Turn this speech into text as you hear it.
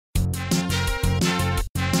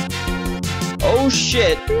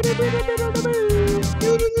shit!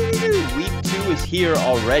 Week 2 is here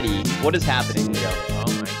already. What is happening, Leo? Oh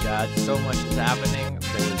my God, so much is happening.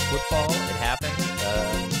 There was football. It happened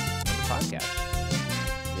on the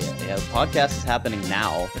podcast. Yeah, the podcast is happening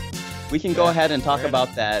now. We can go ahead and talk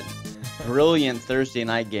about that brilliant Thursday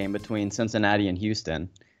night game between Cincinnati and Houston.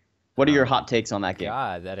 What are your hot takes on that game?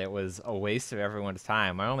 God, that it was a waste of everyone's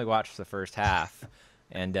time. I only watched the first half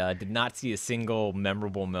and did not see a single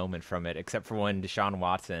memorable moment from it, except for when Deshaun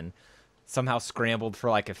Watson somehow scrambled for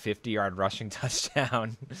like a 50-yard rushing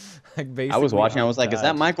touchdown. I was watching. I was like, "Is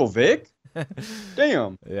that Michael Vick?"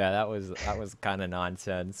 Damn. Yeah, that was kind of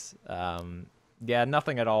nonsense. Yeah,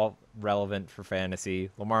 nothing at all relevant for fantasy.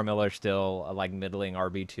 Lamar Miller still a middling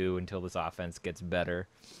RB2 until this offense gets better.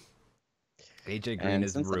 AJ Green And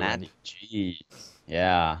is Cincinnati, ruined. jeez.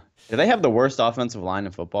 Yeah. Do they have the worst offensive line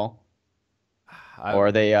in football? Or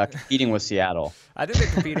are they competing with Seattle? I think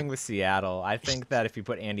they're competing with Seattle. I think that if you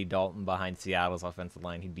put Andy Dalton behind Seattle's offensive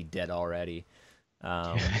line, he'd be dead already.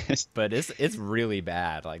 But it's really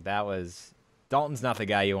bad. Dalton's not the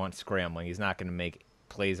guy you want scrambling. He's not going to make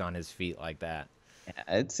plays on his feet like that.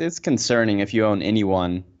 Yeah, it's concerning if you own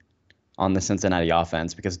anyone on the Cincinnati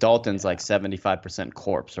offense because Dalton's like 75%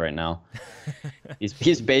 corpse right now.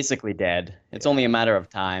 He's basically dead. It's only a matter of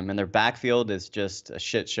time, and their backfield is just a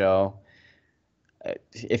shit show.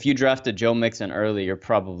 If you drafted Joe Mixon early, you're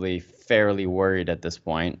probably fairly worried at this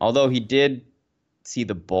point. Although he did see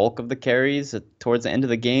the bulk of the carries towards the end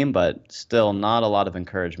of the game, but still not a lot of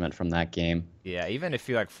encouragement from that game. Yeah, even if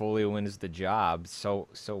he fully wins the job, so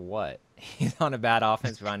what? He's on a bad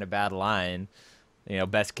offense behind a bad line.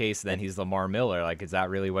 Best case, then he's Lamar Miller. Is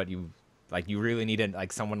that really what you you really need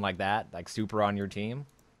someone like that, super on your team?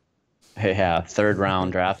 Yeah, third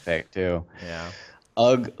round draft pick too. Yeah.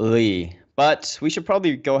 Ugly. But we should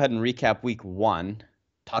probably go ahead and recap week 1,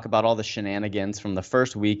 talk about all the shenanigans from the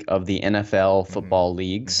first week of the NFL football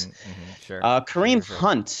leagues. Sure. Kareem Sure.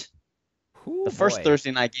 Hunt, the first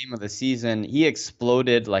Thursday night game of the season, he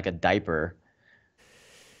exploded like a diaper,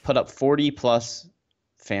 put up 40-plus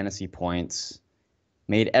fantasy points,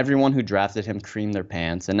 made everyone who drafted him cream their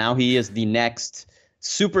pants, and now he is the next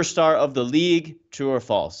superstar of the league. True or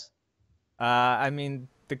false?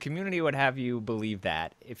 The community would have you believe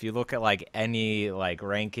that. If you look at any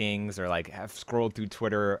rankings or have scrolled through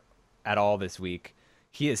Twitter at all this week,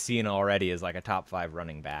 he is seen already as a top 5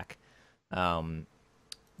 running back.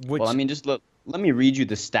 Just let me read you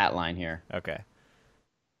the stat line here. Okay.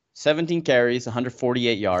 17 carries,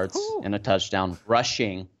 148 yards, and a touchdown.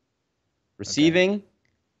 Rushing, receiving,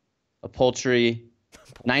 a paltry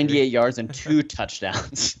 98 yards and 2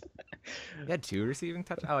 touchdowns. He had 2 receiving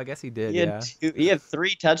touchdowns? Oh, I guess he did, He had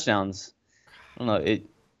 3 touchdowns. I don't know.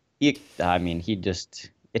 It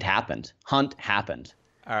happened. Hunt happened.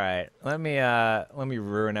 All right. Let me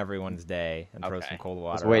ruin everyone's day and throw some cold water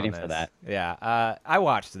on this. I was waiting for that. Yeah. I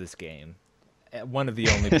watched this game. One of the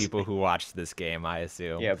only people who watched this game, I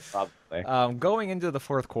assume. Yeah, probably. Going into the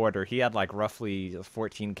fourth quarter, he had roughly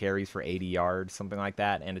 14 carries for 80 yards, something like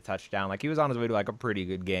that, and a touchdown. He was on his way to a pretty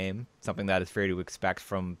good game, something that is fair to expect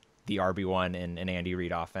from the RB1 and Andy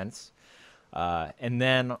Reid offense. And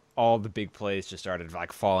then all the big plays just started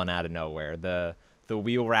falling out of nowhere. The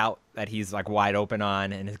wheel route that he's wide open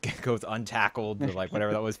on and it goes untackled to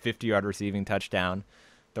whatever that was, 50-yard receiving touchdown.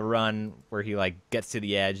 The run where he gets to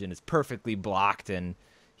the edge and is perfectly blocked and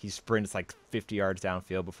he sprints 50 yards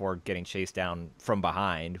downfield before getting chased down from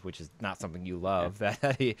behind, which is not something you love.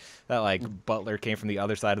 That Butler came from the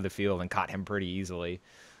other side of the field and caught him pretty easily.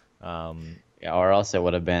 Yeah, or else it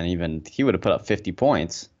would have been he would have put up 50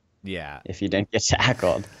 points. Yeah. If he didn't get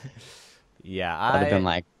tackled. Yeah, I would have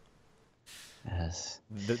been yes.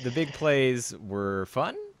 The big plays were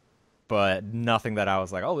fun, but nothing that I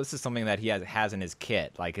was this is something that he has in his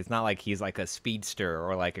kit. It's not like he's a speedster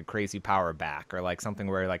or a crazy power back or something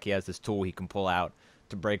where he has this tool he can pull out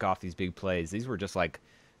to break off these big plays. These were just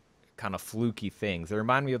kind of fluky things. They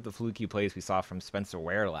remind me of the fluky plays we saw from Spencer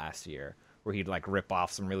Ware last year, where he'd rip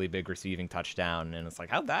off some really big receiving touchdown, and it's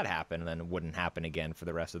how'd that happen? And then it wouldn't happen again for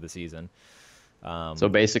the rest of the season. So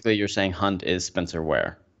basically, you're saying Hunt is Spencer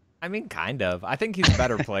Ware. Kind of. I think he's a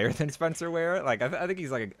better player than Spencer Ware. I think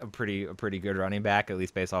he's a pretty good running back, at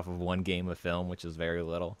least based off of one game of film, which is very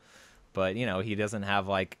little. But he doesn't have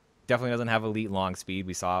definitely doesn't have elite long speed.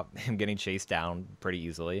 We saw him getting chased down pretty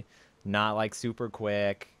easily. Not super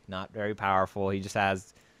quick, not very powerful. He just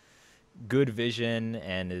has good vision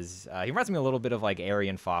and is he reminds me a little bit of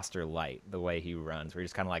Arian Foster light, the way he runs, where he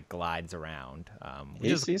just kind of glides around,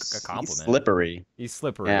 which is a compliment. He's slippery. He's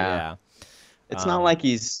slippery, yeah. It's not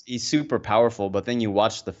he's super powerful, but then you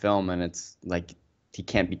watch the film and it's he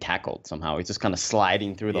can't be tackled somehow. He's just kind of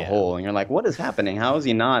sliding through the Yeah. hole, and you're like, what is happening? How is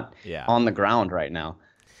he not Yeah. on the ground right now?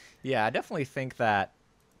 Yeah, I definitely think that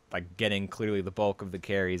like getting clearly the bulk of the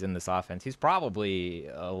carries in this offense, he's probably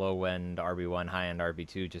a low end RB1, high end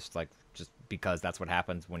RB2, just because that's what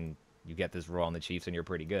happens when you get this role on the Chiefs and you're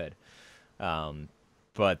pretty good. Um,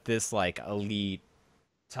 but this like elite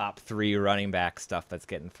top 3 running back stuff that's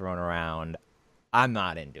getting thrown around, I'm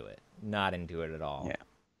not into it. Not into it at all. Yeah.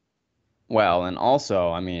 Well, and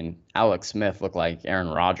also, I mean, Alex Smith looked like Aaron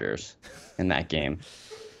Rodgers in that game.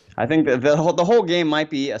 I think that the whole game might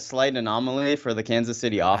be a slight anomaly for the Kansas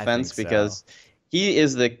City I think offense so. because he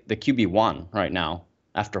is the QB1 right now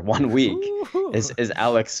after 1 week is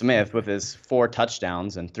Alex Smith with his 4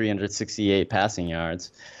 touchdowns and 368 passing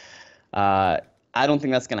yards. I don't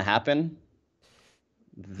think that's going to happen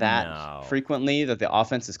that No. frequently, that the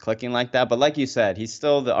offense is clicking like that. But like you said, he's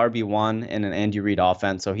still the RB1 in an Andy Reid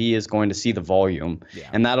offense, so he is going to see the volume. Yeah.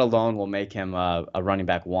 And that alone will make him a running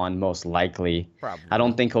back 1 most likely. Probably. I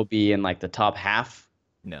don't think he'll be in like the top half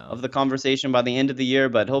No. of the conversation by the end of the year,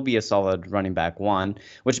 but he'll be a solid running back 1,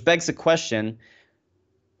 which begs the question,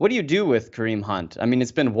 what do you do with Kareem Hunt? I mean,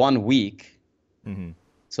 it's been 1 week. Mm-hmm.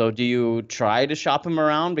 So do you try to shop him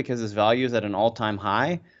around because his value is at an all-time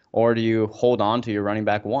high, or do you hold on to your running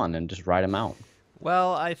back 1 and just ride him out?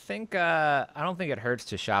 Well, I think I don't think it hurts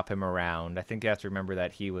to shop him around. I think you have to remember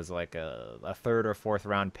that he was like a 3rd or 4th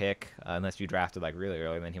round pick, unless you drafted like really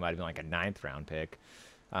early, then he might have been like a 9th round pick.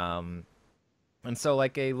 And so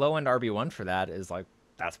like a low end RB1 for that is like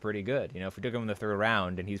that's pretty good. You know, if we took him in the 3rd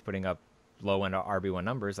round and he's putting up low end RB1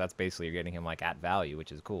 numbers, that's basically you're getting him like at value,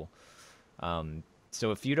 which is cool.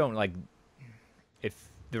 So if you don't like, if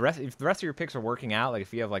the rest of your picks are working out, like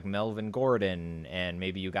if you have like Melvin Gordon and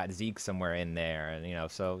maybe you got Zeke somewhere in there, and you know,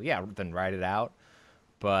 so yeah, then ride it out.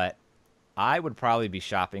 But I would probably be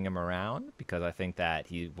shopping him around because I think that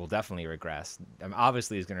he will definitely regress. I mean,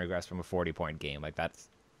 obviously, he's going to regress from a 40-point game. Like that's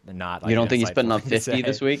not. Like, You don't think he's insightful putting up thing to 50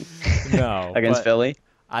 this say. week No, against but Philly?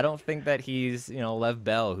 I don't think that he's Lev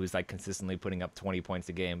Bell, who's like consistently putting up 20 points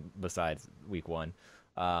a game besides week 1.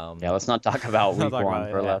 Yeah, let's not talk about Let's week not talk 1 about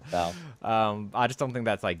it, for yeah. left out. I just don't think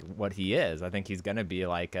that's like what he is. I think he's gonna be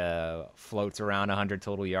like floats around 100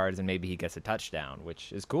 total yards and maybe he gets a touchdown,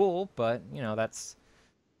 which is cool. But you know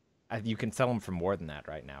you can sell him for more than that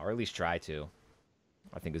right now, or at least try to.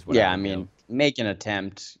 I think is what. Yeah, I I would mean, do. make an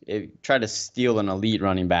attempt. Try to steal an elite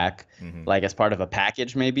running back, like as part of a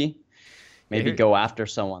package, maybe. Maybe here- go after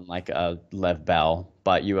someone like Lev Bell,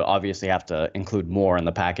 but you obviously have to include more in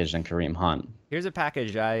the package than Kareem Hunt. Here's a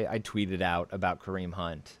package I tweeted out about Kareem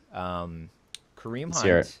Hunt. Kareem Let's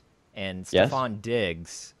hear Hunt it. and Yes? Stefon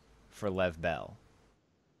Diggs for Lev Bell.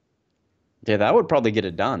 Yeah, that would probably get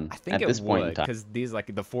it done I think at it this point in would time. because these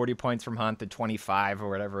like the 40 points from Hunt, the 25 or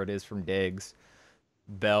whatever it is from Diggs.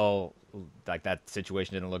 Bell, like that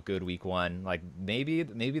situation didn't look good week 1. Like maybe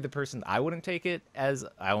the person I wouldn't take it as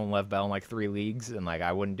I own Lev Bell in like 3 leagues and like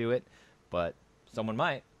I wouldn't do it, but someone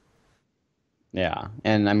might. Yeah,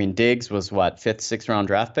 and I mean Diggs was what, 5th, 6th round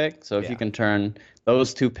draft pick. So if Yeah. you can turn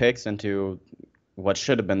those 2 picks into what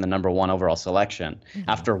should have been the number 1 overall selection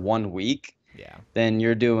after 1 week, Yeah. then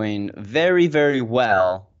you're doing very, very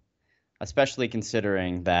well. Especially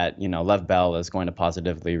considering that, Lev Bell is going to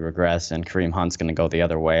positively regress and Kareem Hunt's going to go the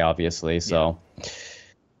other way, obviously. So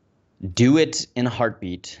do it in a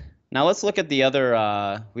heartbeat. Now let's look at the other.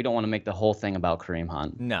 We don't want to make the whole thing about Kareem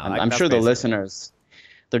Hunt. No, I'm that's sure the basically- listeners,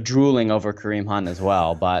 they're drooling over Kareem Hunt as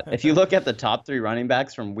well. But if you look at the top 3 running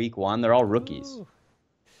backs from week 1, they're all rookies. Ooh.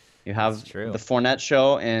 You have That's true. the Fournette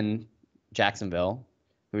show in Jacksonville,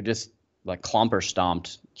 who just like clomper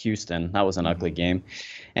stomped Houston. That was an ugly game.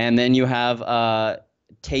 And then you have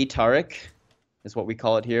Tarik, is what we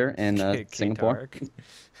call it here in Singapore.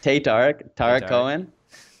 Tarik Cohen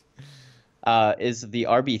is the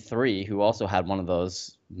RB3 who also had one of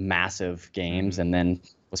those massive games and then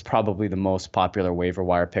was probably the most popular waiver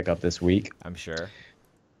wire pickup this week. I'm sure.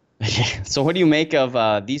 So what do you make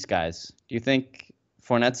of these guys? Do you think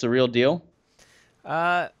Fournette's the real deal?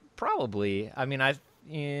 Probably. I mean,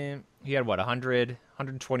 he had what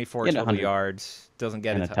 124 He had total 100 yards. Doesn't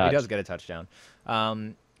get and a a he touch. does get a touchdown.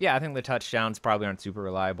 Yeah, I think the touchdowns probably aren't super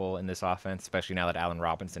reliable in this offense, especially now that Allen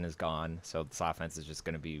Robinson is gone. So this offense is just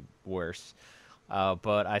going to be worse.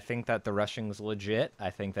 But I think that the rushing's legit. I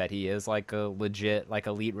think that he is like a legit, like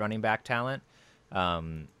elite running back talent.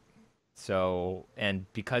 So, and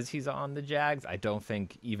because he's on the Jags, I don't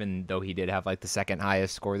think, even though he did have like the 2nd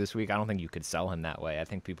highest score this week, I don't think you could sell him that way. I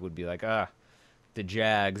think people would be like, the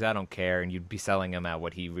Jags, I don't care. And you'd be selling him at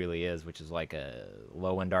what he really is, which is like a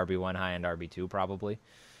low-end RB1, high-end RB2 probably.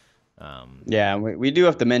 Yeah, we do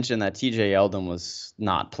have to mention that TJ Yeldon was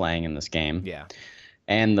not playing in this game. Yeah.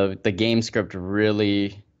 And the game script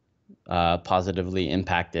really positively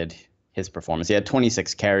impacted his performance. He had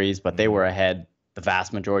 26 carries, but they were ahead the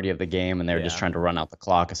vast majority of the game, and they were just trying to run out the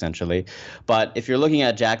clock, essentially. But if you're looking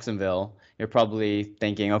at Jacksonville, you're probably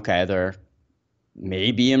thinking, okay, they're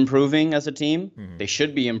maybe improving as a team. They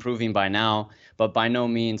should be improving by now, but by no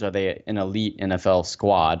means are they an elite NFL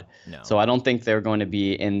squad. No. So I don't think they're going to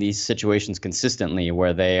be in these situations consistently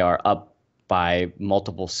where they are up by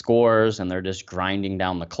multiple scores and they're just grinding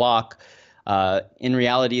down the clock. In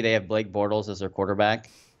reality, they have Blake Bortles as their quarterback.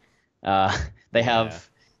 They have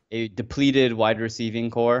a depleted wide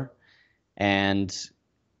receiving core, and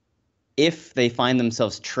if they find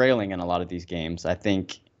themselves trailing in a lot of these games, I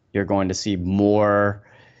think you're going to see more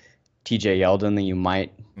TJ Yeldon than you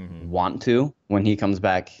might want to when he comes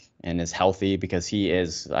back and is healthy, because he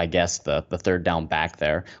is, I guess, the third down back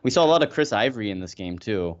there. We saw a lot of Chris Ivory in this game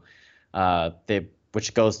too,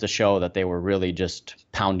 which goes to show that they were really just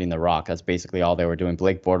pounding the rock. That's basically all they were doing.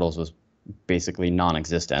 Blake Bortles was basically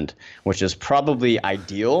non-existent, which is probably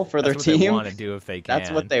ideal for their team. That's what they want to do if they can.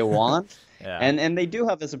 That's what they want. Yeah. And they do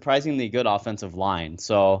have a surprisingly good offensive line.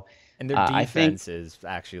 So and their defense is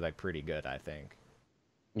actually like pretty good, I think.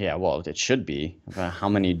 Yeah, well, it should be. How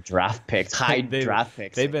many draft picks, draft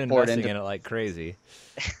picks? They've been investing in it like crazy.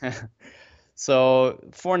 So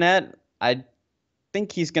Fournette, I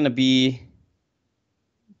think he's going to be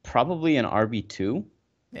probably an RB2.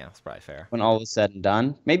 Yeah, that's probably fair. When all is said and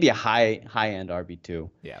done, maybe a high-end RB2.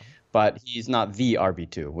 Yeah. But he's not the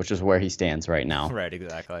RB2, which is where he stands right now. Right,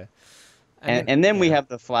 exactly. And then we have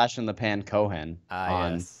the flash in the pan Cohen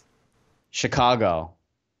on Chicago.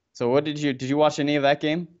 So what did you watch any of that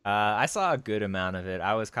game? I saw a good amount of it.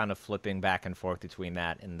 I was kind of flipping back and forth between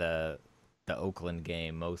that and the Oakland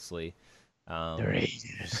game mostly. The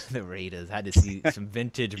Raiders. The Raiders. Had to see some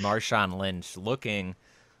vintage Marshawn Lynch looking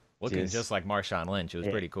just like Marshawn Lynch. It was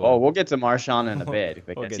pretty cool. Oh, we'll get to Marshawn in a bit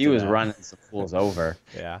because he was running some fools over.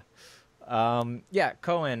 Yeah.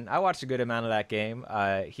 Cohen, I watched a good amount of that game.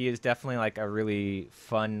 He is definitely like a really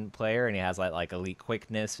fun player, and he has like elite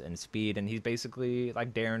quickness and speed, and he's basically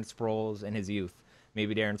like Darren Sproles in his youth.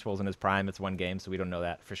 Maybe Darren Sproles in his prime. It's one game, so we don't know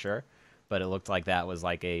that for sure. But it looked like that was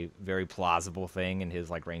like a very plausible thing in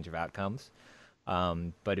his like range of outcomes.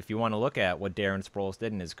 But if you want to look at what Darren Sproles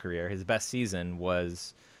did in his career, his best season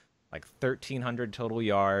was like 1,300 total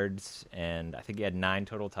yards, and I think he had 9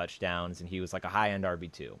 total touchdowns, and he was like a high-end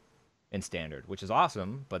RB2 in standard, which is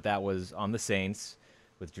awesome, but that was on the Saints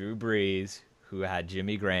with Drew Brees, who had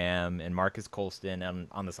Jimmy Graham and Marcus Colston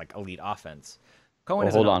on this like elite offense. Cohen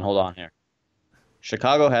hold on here.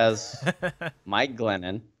 Chicago has Mike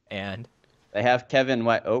Glennon. And they have Kevin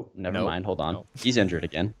White. Oh, never mind. Hold on. Nope. He's injured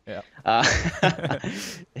again. Yeah.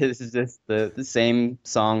 This is just the same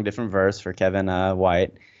song, different verse for Kevin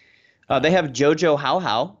White. They have JoJo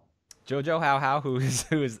How. JoJo How, who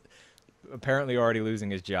is apparently already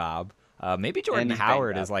losing his job. Maybe Jordan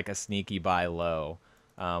Howard is like a sneaky buy low.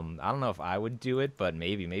 I don't know if I would do it, but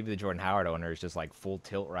maybe the Jordan Howard owner is just like full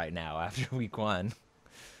tilt right now after week 1.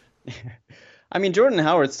 I mean, Jordan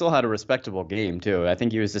Howard still had a respectable game too. I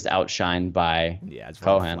think he was just outshined by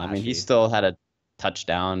Cohen. I mean, he still had a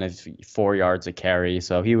touchdown, 4 yards a carry,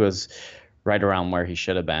 so he was right around where he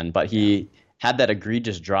should have been. But he had that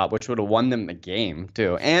egregious drop, which would have won them the game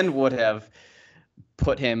too, and would have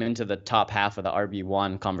put him into the top half of the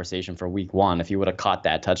RB1 conversation for week 1 if he would have caught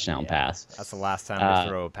that touchdown pass. That's the last time to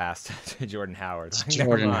throw a pass to Jordan Howard. Like,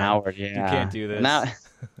 Jordan Howard, yeah. You can't do this.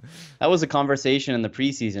 That was a conversation in the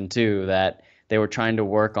preseason too, that they were trying to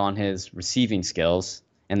work on his receiving skills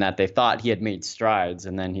and that they thought he had made strides,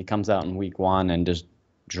 and then he comes out in week 1 and just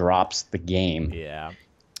drops the game. Yeah.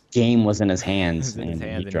 Game was in his hands, he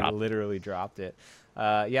literally dropped it.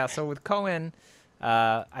 So with Cohen,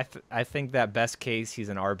 I think that best case he's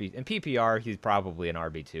an RB. In PPR, he's probably an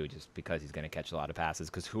RB2 just because he's going to catch a lot of passes.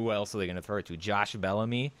 Because who else are they going to throw it to? Josh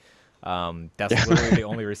Bellamy. That's literally the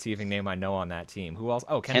only receiving name I know on that team. Who else?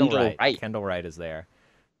 Oh, Kendall Wright. Kendall Wright is there.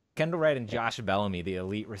 Kendall Wright and Josh Bellamy, the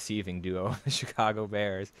elite receiving duo of the Chicago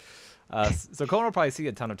Bears. So Cohen will probably see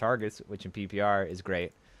a ton of targets, which in PPR is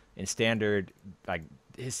great. In standard, like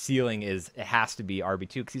his ceiling it has to be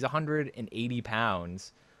RB2 because he's 180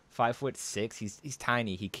 pounds, 5'6". He's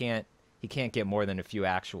tiny. He can't get more than a few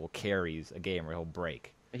actual carries a game or he'll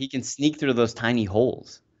break. He can sneak through those tiny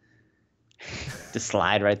holes. Just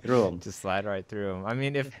slide right through them. I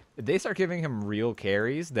mean, if they start giving him real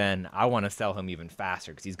carries, then I want to sell him even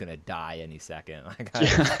faster because he's gonna die any second.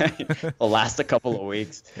 Will last a couple of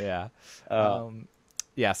weeks. Yeah.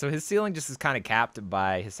 Yeah, so his ceiling just is kind of capped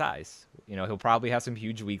by his size. He'll probably have some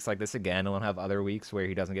huge weeks like this again. He'll have other weeks where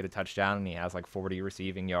he doesn't get a touchdown and he has like 40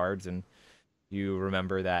 receiving yards, and you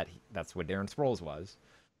remember that that's what Darren Sproles was.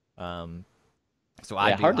 So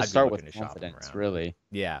hard to I'd be start looking with to shop him confidence, around. really.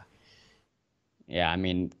 Yeah. Yeah, I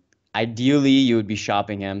mean, ideally you would be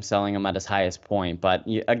shopping him, selling him at his highest point. But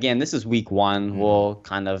again, this is week one. We'll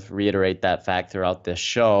kind of reiterate that fact throughout this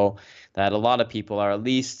show that a lot of people are, at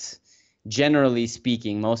least generally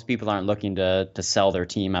speaking, most people aren't looking to sell their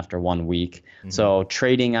team after 1 week. So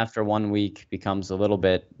trading after 1 week becomes a little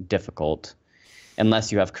bit difficult.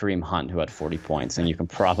 Unless you have Kareem Hunt, who had 40 points, and you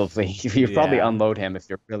probably unload him if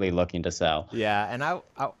you're really looking to sell. Yeah, and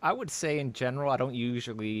I would say in general, I don't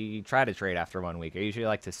usually try to trade after 1 week. I usually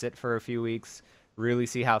like to sit for a few weeks, really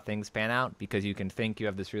see how things pan out, because you can think you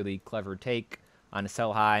have this really clever take on a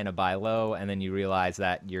sell high and a buy low, and then you realize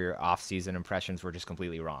that your off-season impressions were just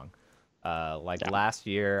completely wrong. Last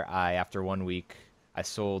year, after 1 week, I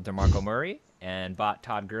sold DeMarco Murray and bought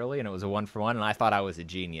Todd Gurley, and it was a 1-for-1, and I thought I was a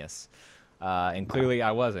genius. And clearly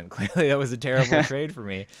I wasn't. Clearly that was a terrible trade for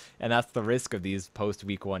me, and that's the risk of these post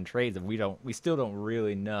week 1 trades. And we still don't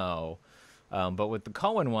really know. But with the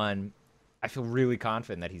Cohen one, I feel really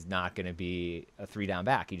confident that he's not going to be a 3-down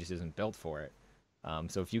back. He just isn't built for it.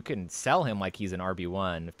 So if you can sell him like he's an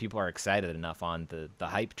RB1, if people are excited enough on the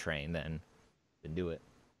hype train, then do it.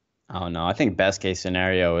 Oh no, I think best case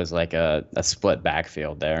scenario is like a split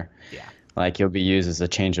backfield there. Yeah. Like he'll be used as a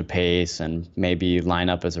change of pace and maybe line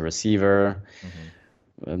up as a receiver.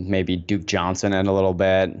 Maybe Duke Johnson in a little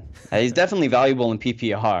bit. He's definitely valuable in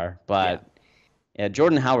PPR, but yeah,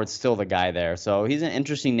 Jordan Howard's still the guy there. So he's an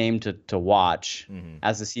interesting name to watch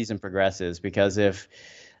as the season progresses, because if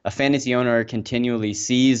a fantasy owner continually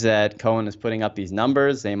sees that Cohen is putting up these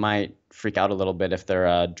numbers, they might freak out a little bit if they're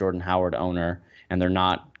a Jordan Howard owner and they're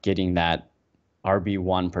not getting that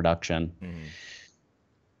RB1 production.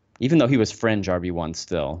 Even though he was fringe RB1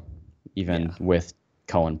 still, even with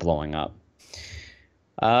Cohen blowing up.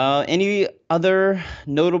 Any other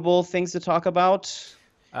notable things to talk about?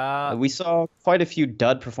 We saw quite a few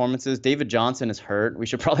dud performances. David Johnson is hurt. We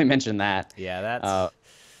should probably mention that. Yeah, that's...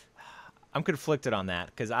 I'm conflicted on that,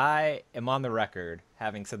 because I am on the record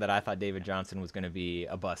having said that I thought David Johnson was going to be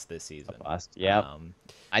a bust this season. A bust, yeah.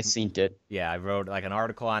 I seen it. Yeah, I wrote like an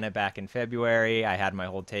article on it back in February. I had my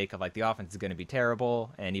whole take of like the offense is going to be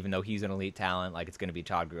terrible, and even though he's an elite talent, like it's going to be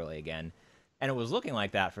Todd Gurley again. And it was looking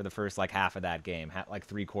like that for the first like half of that game, like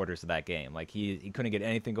 3/4 of that game. Like he couldn't get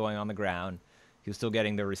anything going on the ground. He was still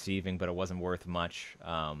getting the receiving, but it wasn't worth much.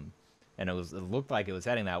 And it looked like it was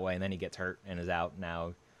heading that way, and then he gets hurt and is out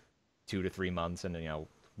now 2 to 3 months, and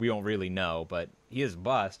we don't really know, but he is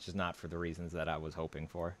bust, just not for the reasons that I was hoping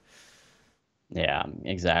for. Yeah,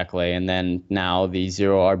 exactly. And then now the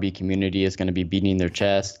zero RB community is going to be beating their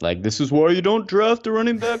chest like, this is why you don't draft a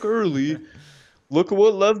running back early. Look at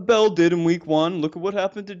what Lev Bell did in week 1. Look at what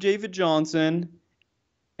happened to David Johnson.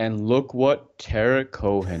 And look what Tarik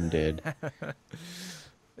Cohen did.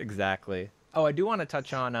 Exactly. Oh, I do want to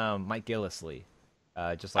touch on Mike Gillislee.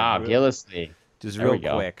 Gillislee. Just real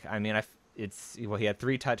quick. I mean, he had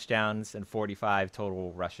 3 touchdowns and 45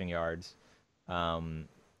 total rushing yards.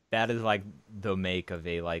 That is like the make of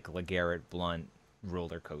a like LeGarrette Blount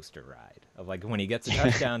roller coaster ride. Of like when he gets the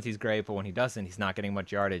touchdowns, he's great, but when he doesn't, he's not getting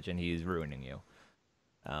much yardage and he's ruining you.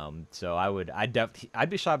 So I'd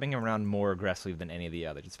be shopping him around more aggressively than any of the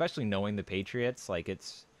others, especially knowing the Patriots. Like it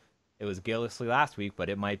was Gillislee last week, but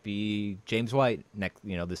it might be James White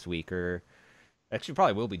this week, or actually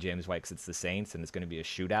probably will be James White because it's the Saints and it's going to be a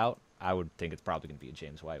shootout. I would think it's probably going to be a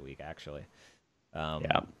James White week, actually.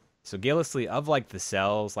 Yeah. So Gillislee, of like the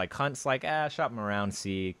sells, like Hunt's like, shop him around,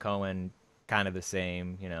 see. Cohen, kind of the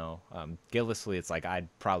same, Gillislee, it's like I'd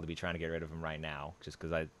probably be trying to get rid of him right now, just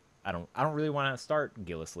because I don't really want to start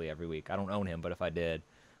Gillislee every week. I don't own him, but if I did,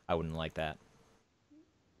 I wouldn't like that.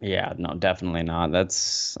 Yeah, no, definitely not.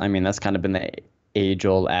 That's kind of been the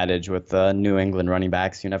age-old adage with the New England running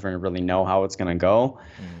backs. You never really know how it's going to go.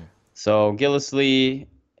 So Gillislee,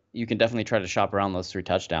 you can definitely try to shop around those 3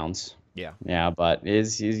 touchdowns. Yeah, but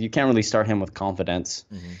you can't really start him with confidence.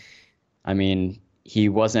 I mean, he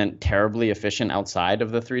wasn't terribly efficient outside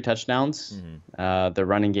of the 3 touchdowns. The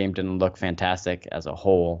running game didn't look fantastic as a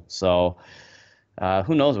whole. So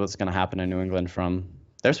who knows what's going to happen in New England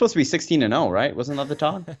they're supposed to be 16-0, right? Wasn't that the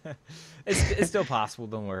talk? It's still possible.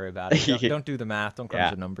 Don't worry about it. Don't do the math. Don't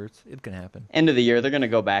crunch the numbers. It can happen. End of the year, they're going to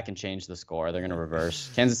go back and change the score. They're going to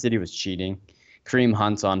reverse. Kansas City was cheating. Kareem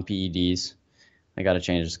Hunt's on PEDs. They got to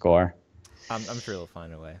change the score. I'm sure they'll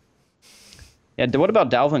find a way. Yeah, what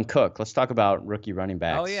about Dalvin Cook? Let's talk about rookie running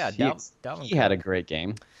backs. Oh, yeah. Dalvin Cook had a great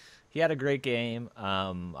game. He had a great game.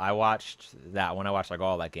 I watched that one. I watched like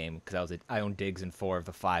all that game because I owned Diggs in 4 of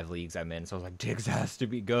the 5 leagues I'm in. So I was like, Diggs has to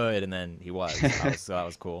be good, and then he was. So that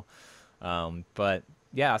was cool. But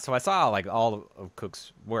yeah, so I saw like all of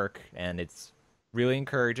Cook's work, and it's really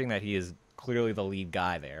encouraging that he is clearly the lead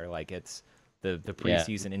guy there. Like it's the Yeah,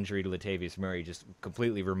 preseason injury to Latavius Murray just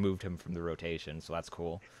completely removed him from the rotation, so that's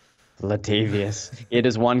cool. Latavius. It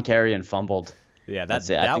is one carry and fumbled. Yeah, That's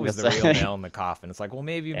it. I that think was the that's real nail in the coffin. It's like, well,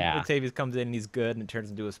 maybe yeah. Latavius comes in and he's good, and it turns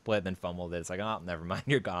into a split, then fumbled it. It's like, oh, never mind,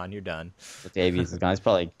 you're gone, you're done. Latavius is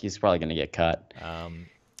gone. He's probably gonna get cut.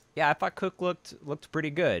 Yeah, I thought Cook looked pretty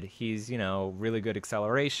good. He's really good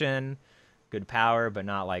acceleration, good power, but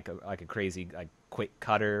not like a crazy like quick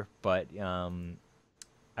cutter. But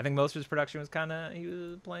I think most of his production was he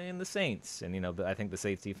was playing the Saints, and I think the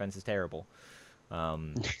Saints defense is terrible.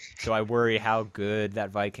 So I worry how good that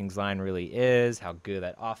Vikings line really is, how good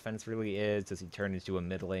that offense really is. Does he turn into a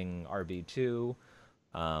middling RB2,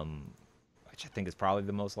 which I think is probably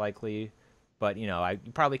the most likely. But you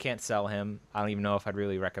probably can't sell him. I don't even know if I'd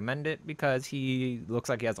really recommend it because he looks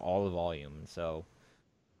like he has all the volume. So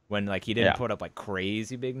when like he didn't put up like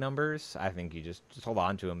crazy big numbers, I think you just hold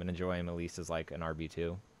on to him and enjoy him at least as like an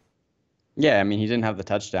RB2. Yeah, I mean he didn't have the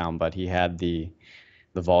touchdown, but he had the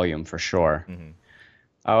volume for sure. Mm-hmm.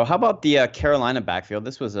 How about the Carolina backfield?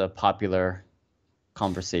 This was a popular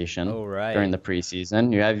conversation during the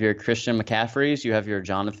preseason. You have your Christian McCaffreys, you have your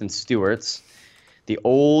Jonathan Stewarts, the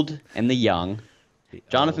old and the young.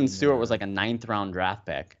 Jonathan Stewart was like a 9th round draft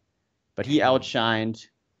pick, but he outshined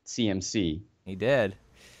CMC. He did.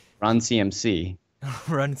 Run CMC.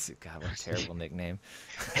 God, what a terrible nickname.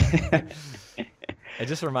 It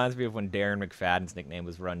just reminds me of when Darren McFadden's nickname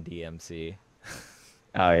was Run DMC.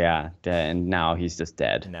 Oh yeah, and now he's just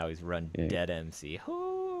dead. Now he's Run Dead MC.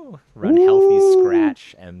 Ooh, Run Healthy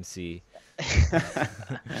Scratch MC.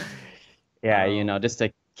 Yeah, just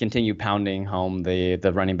to continue pounding home the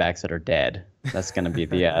running backs that are dead. That's gonna be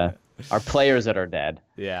the our players that are dead.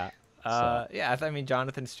 Yeah. Yeah. I mean,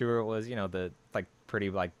 Jonathan Stewart was the pretty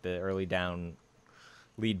like the early down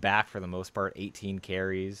lead back for the most part. 18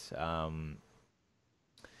 carries.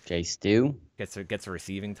 Jay Stu gets a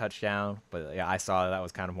receiving touchdown, but yeah, I saw that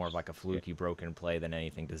was kind of more of like a fluky broken play than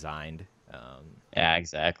anything designed. Yeah,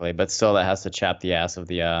 exactly. But still, that has to chap the ass of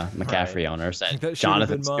the McCaffrey owners. That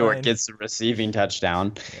Jonathan Stewart gets the receiving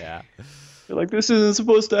touchdown. Yeah, you're like, this isn't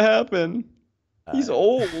supposed to happen. He's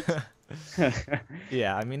old.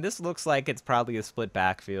 Yeah, I mean, this looks like it's probably a split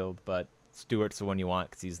backfield, but Stewart's the one you want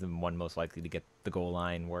because he's the one most likely to get the goal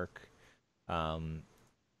line work.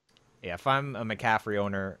 Yeah, if I'm a McCaffrey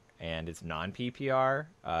owner and it's non-PPR,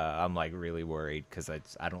 I'm like really worried because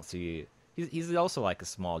I don't see. He's also like a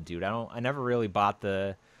small dude. I never really bought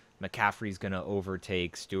the McCaffrey's gonna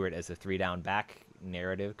overtake Stewart as a 3-down back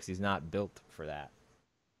narrative because he's not built for that.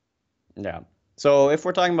 Yeah. So if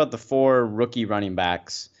we're talking about the 4 rookie running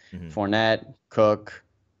backs, Fournette, Cook,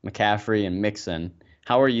 McCaffrey, and Mixon,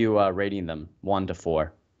 how are you rating them 1 to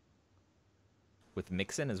 4? With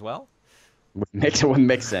Mixon as well? With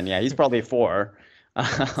Mixon, yeah, he's probably 4.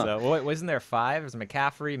 So wasn't there 5? It was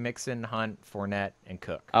McCaffrey, Mixon, Hunt, Fournette, and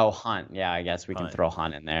Cook. Oh, Hunt. Yeah, I guess we can throw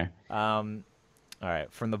Hunt in there. All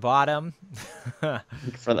right, from the bottom. From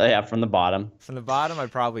the bottom. From the bottom,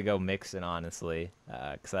 I'd probably go Mixon, honestly,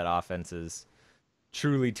 because that offense is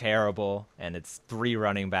truly terrible, and it's 3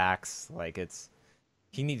 running backs. Like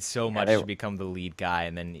he needs so much to become the lead guy,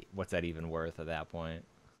 and then what's that even worth at that point?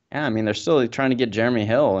 Yeah, I mean, they're still trying to get Jeremy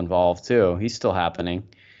Hill involved too. He's still happening.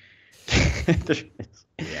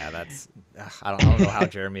 Yeah, that's I don't know how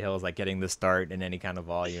Jeremy Hill is like getting the start in any kind of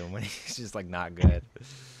volume when he's just like not good.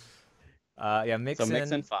 Yeah, Mixon. So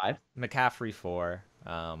Mixon 5, McCaffrey 4.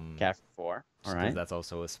 McCaffrey 4. All right. That's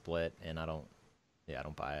also a split, and I don't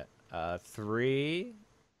buy it. 3,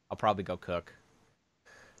 I'll probably go Cook.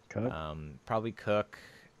 Probably Cook,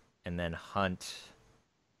 and then Hunt.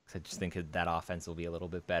 I just think that offense will be a little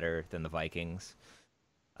bit better than the Vikings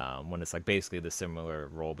when it's like basically the similar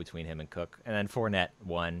role between him and Cook. And then Fournette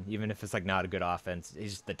 1, even if it's like not a good offense,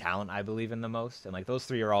 he's just the talent I believe in the most. And like those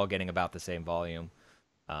 3 are all getting about the same volume.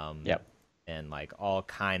 Yep. And like all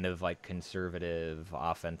kind of like conservative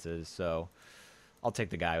offenses. So I'll take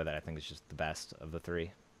the guy that I think is just the best of the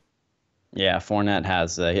 3. Yeah, Fournette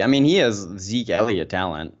has. I mean, he has Zeke Elliott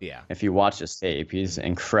talent. Yeah. If you watch his tape, he's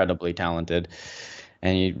incredibly talented.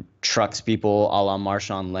 And he trucks people a la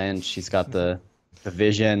Marshawn Lynch. He's got the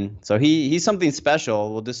vision. So he's something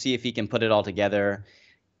special. We'll just see if he can put it all together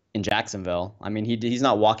in Jacksonville. I mean, he's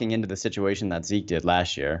not walking into the situation that Zeke did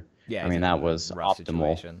last year. Yeah, I mean, that was optimal.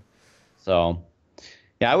 Situation. So,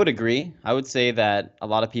 Yeah, I would agree. I would say that a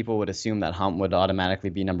lot of people would assume that Hunt would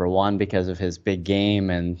automatically be number one because of his big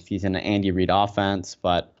game and he's in an Andy Reid offense,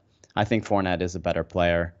 but I think Fournette is a better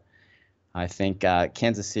player. I think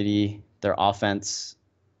Kansas City, their offense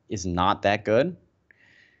is not that good,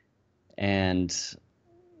 and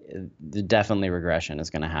definitely regression is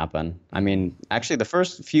going to happen. I mean, actually, the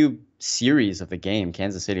first few series of the game,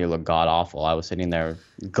 Kansas City looked god awful. I was sitting there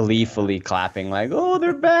gleefully clapping, like, "Oh,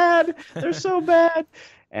 they're bad! They're so bad!"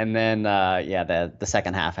 And then, yeah, the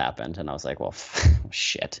second half happened, and I was like, "Well,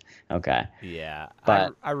 shit, okay." Yeah,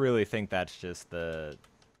 But I really think that's just the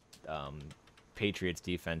um, Patriots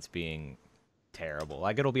defense being terrible.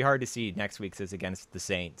 Like it'll be hard to see next week's is against the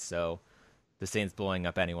Saints, so the Saints blowing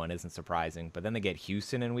up anyone isn't surprising. But then they get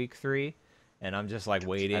Houston in week 3, and I'm just like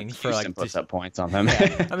waiting for Houston like puts up points on them.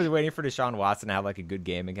 yeah, I'm just waiting for Deshaun Watson to have like a good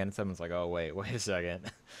game against them. It's like, oh wait a second,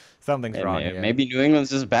 something's wrong here. Maybe New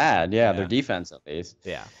England's just bad. Yeah, Yeah. their defense at least.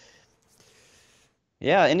 Yeah.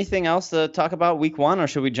 Yeah, anything else to talk about week 1, or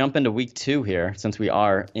should we jump into week 2 here, since we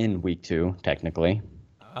are in week 2, technically?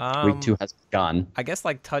 Week 2 has begun. I guess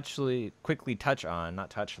like quickly touch on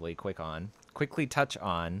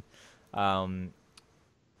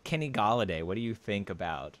Kenny Golladay. What do you think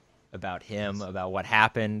about him, about what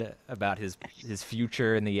happened, about his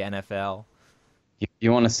future in the NFL?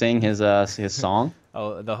 You want to sing his song?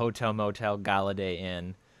 Oh, the Hotel Motel Golladay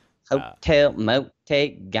Inn. Hotel Motel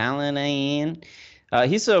Golladay Inn.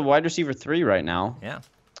 He's a wide receiver 3 right now. Yeah.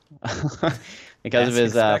 Because of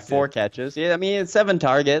his 4 catches. Yeah, I mean, it's 7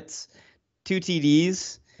 targets, 2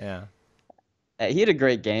 TDs. Yeah. He had a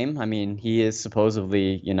great game. I mean, he is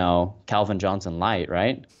supposedly, Calvin Johnson light,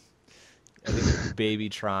 right? I think Baby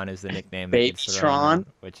Tron is the nickname. Baby Tron,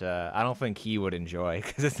 which I don't think he would enjoy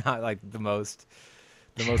because it's not like the most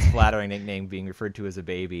flattering nickname, being referred to as a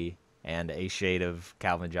baby and a shade of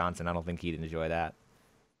Calvin Johnson. I don't think he'd enjoy that.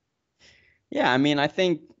 Yeah, I mean, I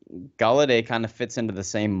think Golladay kind of fits into the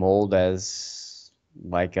same mold as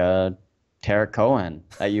like a Tarik Cohen,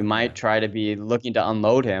 that you might try to be looking to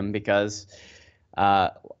unload him because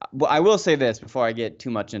I will say this before I get too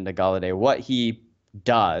much into Golladay. What he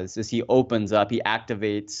does is he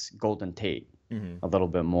activates Golden Tate a little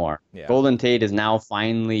bit more. Yeah. Golden Tate is now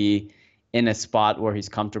finally in a spot where he's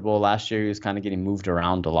comfortable. Last year he was kind of getting moved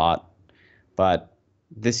around a lot, but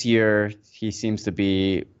this year he seems to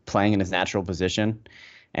be playing in his natural position,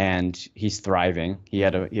 and he's thriving. He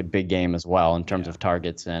had a big game as well in terms of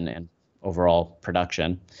targets and overall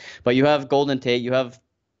production. But you have Golden Tate, you have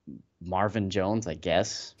Marvin Jones, I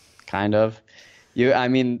guess, kind of. I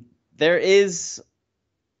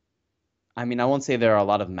won't say there are a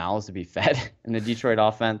lot of mouths to be fed in the Detroit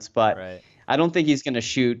offense, but Right. I don't think he's going to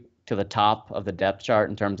shoot to the top of the depth chart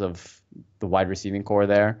in terms of the wide receiving core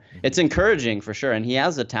there. Mm-hmm. It's encouraging for sure, and he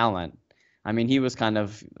has the talent. I mean, he was kind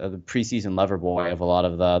of the preseason lover boy of a lot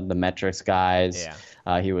of the metrics guys.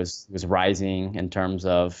 Yeah. He was rising in terms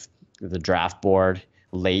of the draft board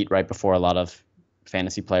late, right before a lot of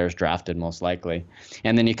fantasy players drafted, most likely.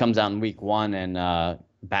 And then he comes out in week 1 and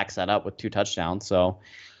backs that up with 2 touchdowns. So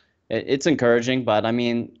it's encouraging. But, I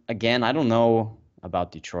mean, again, I don't know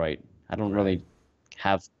about Detroit. I don't really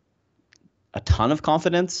have a ton of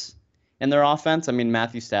confidence in their offense. I mean,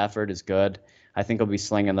 Matthew Stafford is good. I think he'll be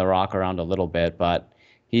slinging the rock around a little bit, but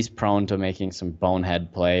he's prone to making some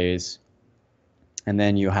bonehead plays. And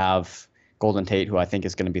then you have Golden Tate, who I think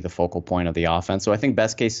is going to be the focal point of the offense. So I think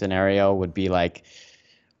best case scenario would be like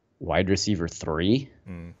wide receiver 3,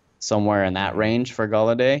 somewhere in that range for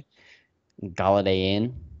Golladay. Golladay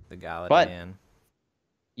in. The Golladay but in.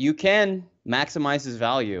 You can maximize his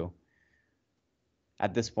value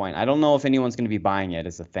at this point. I don't know if anyone's going to be buying it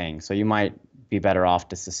as a thing, so you might be better off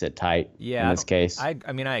just to sit tight in this case. I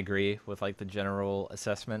mean, I agree with like the general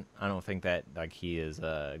assessment. I don't think that like he is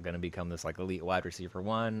going to become this like elite wide receiver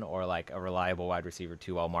 1 or like a reliable wide receiver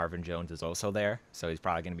 2 while Marvin Jones is also there. So he's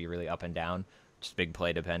probably going to be really up and down, just big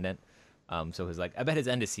play dependent. So his I bet his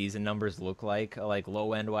end of season numbers look like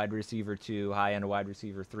low end wide receiver 2, high end wide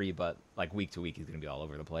receiver 3, but like week to week he's going to be all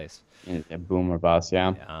over the place. Boom or bust,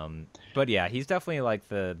 yeah. But yeah, he's definitely like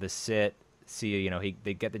the sit. See,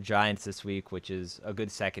 they get the Giants this week, which is a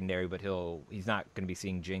good secondary, but he's not going to be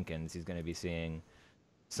seeing Jenkins. He's going to be seeing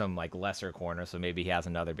some like lesser corner, so maybe he has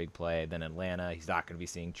another big play. Then Atlanta, he's not going to be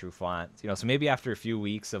seeing Trufant. So maybe after a few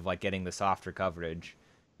weeks of like getting the softer coverage,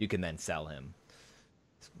 you can then sell him.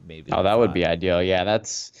 Maybe. Oh, that would be ideal. Yeah,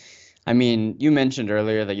 I mean, you mentioned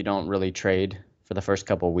earlier that you don't really trade for the first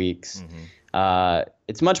couple weeks. Mm-hmm.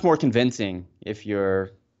 It's much more convincing if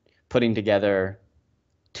you're putting together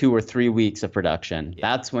 2 or 3 weeks of production. Yeah.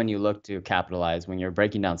 That's when you look to capitalize, when you're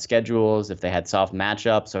breaking down schedules, if they had soft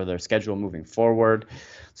matchups or their schedule moving forward.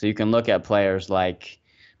 So you can look at players like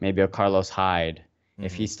maybe a Carlos Hyde,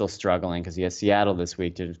 if Hmm. he's still struggling because he has Seattle this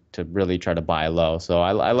week to really try to buy low. So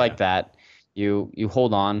I Yeah. like that. You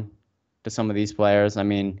hold on to some of these players. I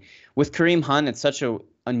mean, with Kareem Hunt, it's such a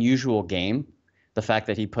unusual game. The fact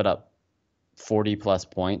that he put up 40 plus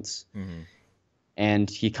points Hmm. and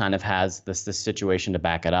he kind of has this situation to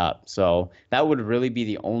back it up. So that would really be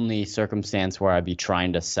the only circumstance where I'd be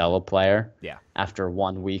trying to sell a player Yeah. after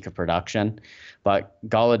 1 week of production. But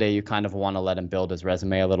Golladay, you kind of want to let him build his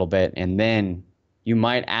resume a little bit, and then you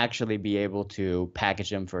might actually be able to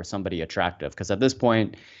package him for somebody attractive. Because at this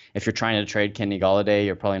point, if you're trying to trade Kenny Golladay,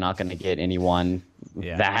 you're probably not going to get anyone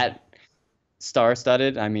Yeah. that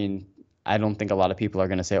star-studded. I mean, I don't think a lot of people are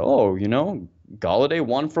going to say, "Oh, Golladay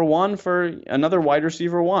 1 for 1 for another wide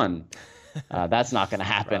receiver one." That's not going to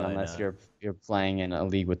happen Probably unless not. you're playing in a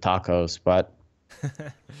league with tacos. But yeah,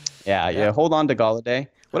 Yeah. yeah, hold on to Golladay.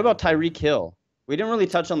 What I about agree. Tyreek Hill? We didn't really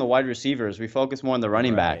touch on the wide receivers. We focused more on the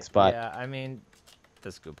running Right. backs, but Yeah. I mean,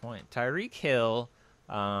 that's a good point. Tyreek Hill.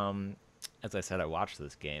 Um, as I said, I watched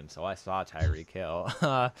this game, so I saw Tyreek Hill.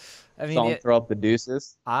 I mean, saw him throw up the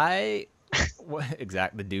deuces. I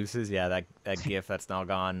exact the deuces. Yeah, that gif that's now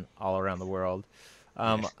gone all around the world.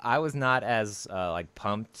 I was not as like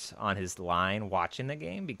pumped on his line watching the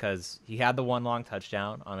game because he had the one long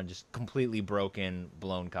touchdown on a just completely broken,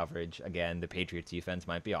 blown coverage. Again, the Patriots defense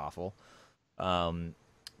might be awful. Um,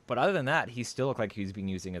 but other than that, he still looked like he was being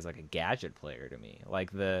using as like a gadget player to me.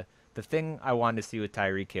 Like the thing I wanted to see with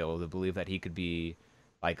Tyreek Hill, to believe that he could be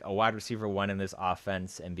like a wide receiver one in this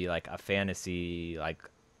offense and be like a fantasy like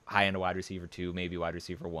high end wide receiver two, maybe wide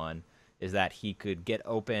receiver one, is that he could get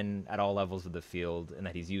open at all levels of the field and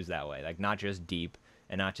that he's used that way. Like not just deep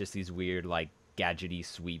and not just these weird like gadgety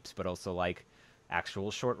sweeps, but also like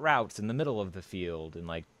actual short routes in the middle of the field and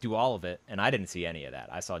like do all of it. And I didn't see any of that.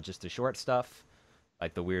 I saw just the short stuff,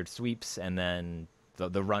 like the weird sweeps, and then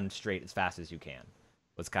the run straight as fast as you can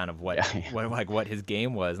was kind of what Yeah, what his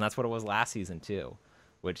game was, and that's what it was last season too,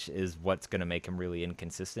 which is what's going to make him really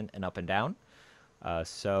inconsistent and up and down.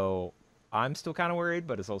 So I'm still kind of worried,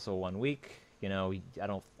 but it's also 1 week.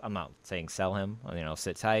 I'm not saying sell him.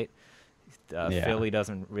 Sit tight. yeah. Philly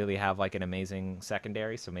doesn't really have like an amazing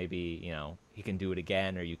secondary, so maybe he can do it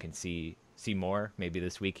again, or you can see more. Maybe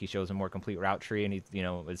this week he shows a more complete route tree, and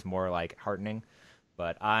it's more like heartening.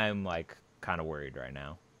 But I'm like kind of worried right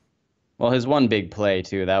now. Well, his one big play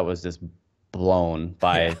too, that was just blown Yeah,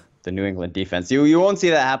 by the New England defense. You won't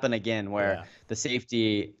see that happen again, where yeah, the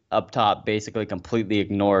safety up top basically completely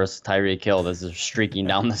ignores Tyreek Hill as they're streaking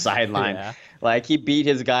down the sideline. yeah, Like he beat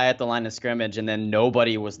his guy at the line of scrimmage, and then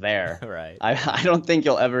nobody was there. right. I don't think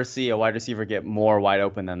you'll ever see a wide receiver get more wide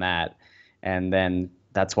open than that. And then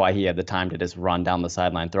that's why he had the time to just run down the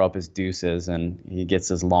sideline, throw up his deuces, and he gets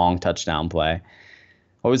his long touchdown play.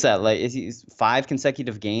 What was that like? Is he 5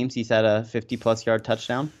 consecutive games? He's had a 50 plus yard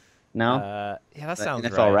touchdoon now. Yeah, that The sounds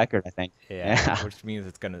NFL right. record, I think. Yeah, Yeah. which means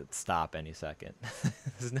it's gonna stop any second.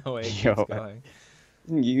 There's no way it keeps Yo, going.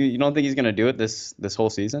 you don't think he's gonna do it this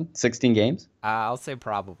whole season? 16 games? I'll say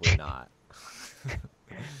probably not.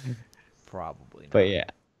 Probably But not. yeah.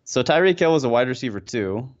 So Tyreek Hill was a wide receiver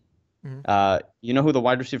too. Mhm. You know who the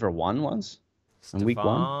wide receiver one was in week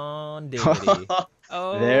one? Stephon Diggity.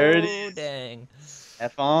 There it Oh, is. dang.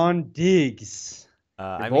 Stefon Diggs. Your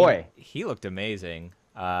I mean, boy. he looked amazing.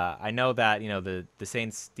 I know that the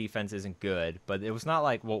Saints defense isn't good, but it was not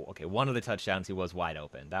like, well, okay, one of the touchdowns he was wide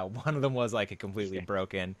open. That one of them was like a completely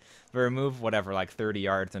broken, but remove whatever, like 30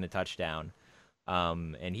 yards and a touchdown.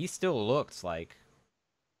 And he still looked like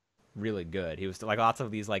really good. He was still, like lots of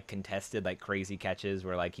these like contested like crazy catches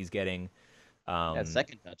where like he's getting That um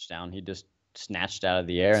second touchdown, he just snatched out of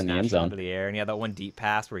the air in the end snatched out zone. of the air, and he had that one deep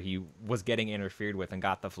pass where he was getting interfered with and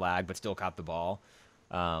got the flag, but still caught the ball.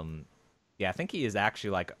 Um, yeah, I think he is actually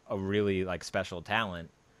like a really like special talent.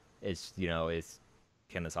 Is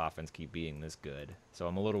can this offense keep being this good? So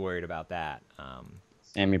I'm a little worried about that.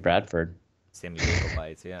 Sammy Bradford. Sammy Bagel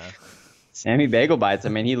bites, yeah. Sammy Bagel Bites. I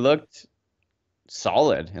mean, he looked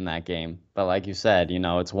solid in that game. But like you said,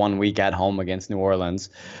 it's 1 week at home against New Orleans.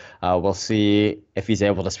 We'll see if he's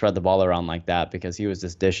able to spread the ball around like that because he was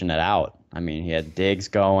just dishing it out. I mean, he had Diggs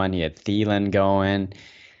going, he had Thielen going,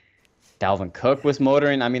 Dalvin Cook was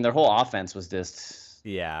motoring. I mean, their whole offense was just,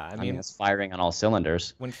 Yeah, I I mean, mean, it's firing on all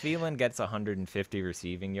cylinders. when Thielen gets 150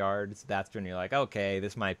 receiving yards, that's when you're like, okay,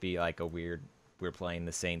 this might be like a we're playing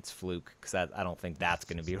the Saints fluke because I don't think that's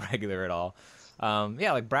going to be regular at all.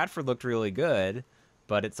 Yeah, like Bradford looked really good,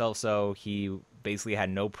 but it's also he basically had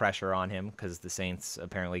no pressure on him because the Saints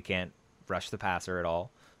apparently can't rush the passer at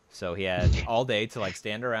all. So he had all day to like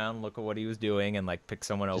stand around, look at what he was doing, and like pick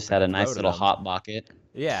someone Just open had a and throw nice to little them. hot bucket.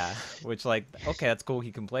 Yeah, which like okay, that's cool.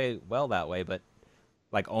 He can play well that way, but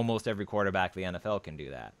like almost every quarterback in the NFL can do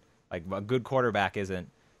that. Like a good quarterback isn't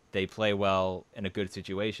they play well in a good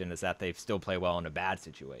situation, is that they still play well in a bad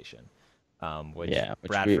situation. Which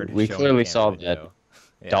Bradford we has shown he clearly can't saw really that do.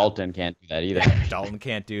 Yeah. Dalton can't do that either. Yeah, Dalton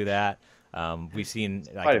can't do that. We've seen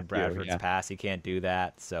like Quite a in few, Bradford's yeah. pass, he can't do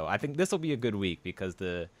that. So I think this will be a good week because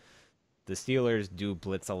the Steelers do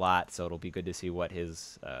blitz a lot, so it'll be good to see what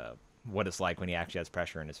it's like when he actually has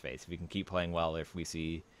pressure in his face. If he can keep playing well, if we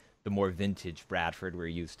see the more vintage Bradford we're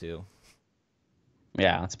used to.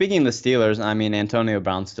 Yeah. Speaking of the Steelers, I mean, Antonio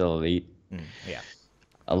Brown's still elite. Yeah.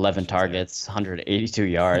 11 Questions there. targets, 182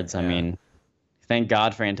 yards. I Yeah. mean, thank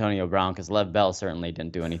God for Antonio Brown because Lev Bell certainly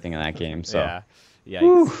didn't do anything in that game. So, Yeah. Yikes.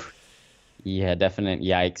 whew. Yeah, definite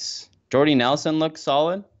yikes. Jordy Nelson looks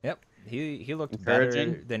solid. Yep. He looked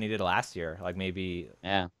Encouraging. better than he did last year. Like maybe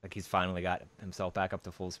Yeah. like he's finally got himself back up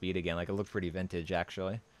to full speed again. Like it looked pretty vintage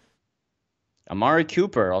actually. Amari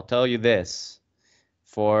Cooper, I'll tell you this.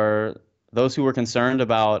 For those who were concerned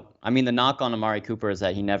about, I mean, the knock on Amari Cooper is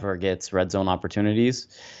that he never gets red zone opportunities.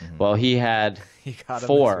 Well, he had He got him this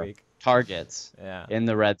 4 week. targets Yeah. in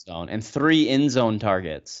the red zone and 3 in zone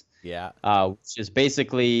targets. Yeah. Which is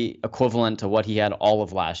basically equivalent to what he had all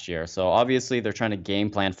of last year. So obviously they're trying to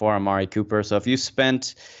game plan for Amari Cooper. So if you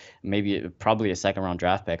spent probably a second-round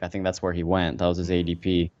draft pick, I think that's where he went. That was his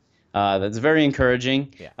ADP. That's very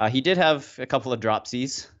encouraging. Yeah. He did have a couple of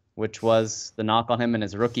dropsies, which was the knock on him in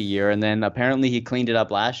his rookie year. And then apparently he cleaned it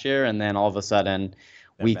up last year. And then all of a sudden,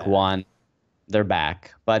 week back. 1, they're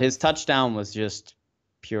back. But his touchdown was just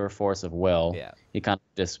pure force of will. Yeah. He kind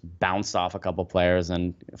of just bounced off a couple players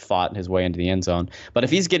and fought his way into the end zone. But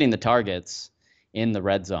if he's getting the targets in the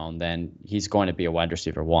red zone, then he's going to be a wide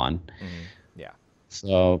receiver 1. Yeah.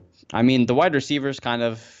 So, I mean, the wide receivers kind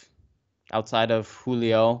of outside of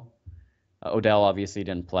Julio, Odell obviously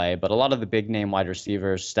didn't play, but a lot of the big name wide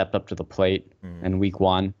receivers stepped up to the plate in week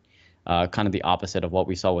 1. Kind of the opposite of what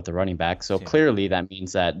we saw with the running back. So clearly that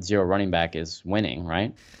means that zero running back is winning,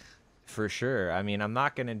 right? For sure. I mean, I'm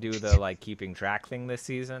not gonna do the like keeping track thing this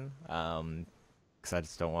season, because I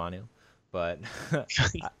just don't want to. But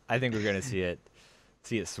I think we're gonna see it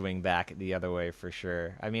swing back the other way for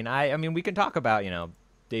sure. I mean, we can talk about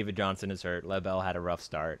David Johnson is hurt, Lev Bell had a rough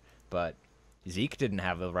start, but Zeke didn't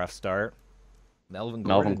have a rough start. Melvin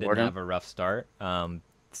Gordon didn't have a rough start.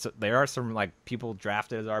 So there are some like people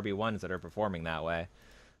drafted as RB1s that are performing that way.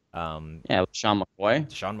 Yeah, Sean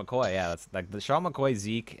McCoy. Sean McCoy, yeah, that's like the Sean McCoy,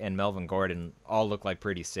 Zeke, and Melvin Gordon all look like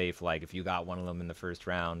pretty safe. Like if you got one of them in the first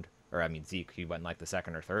round, or I mean Zeke, he went in like the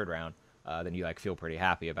second or third round, then you like feel pretty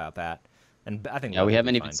happy about that. And I think we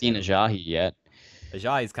haven't even seen Ajayi yet.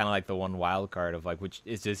 Ajayi's kind of like the one wild card of like,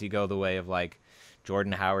 does he go the way of like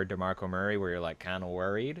Jordan Howard, DeMarco Murray, where you're like kind of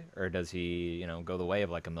worried, or does he go the way of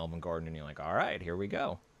like a Melvin Gordon and you're like, all right, here we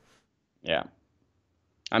go. Yeah.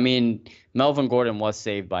 I mean, Melvin Gordon was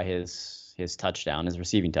saved by his touchdown, his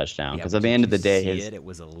receiving touchdown, because at the end of the day, it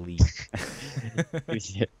was elite.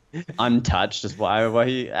 Untouched is why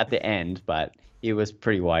he at the end, but he was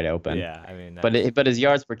pretty wide open. Yeah, I mean, but his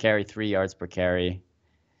yards per carry, 3 yards per carry.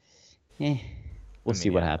 We'll see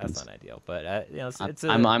what happens. That's not ideal, but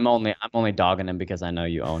I'm only dogging him because I know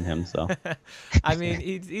you own him. So I mean,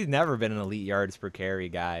 he's never been an elite yards per carry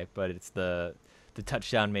guy, but it's the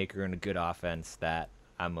touchdown maker in a good offense that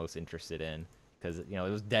I'm most interested in, because it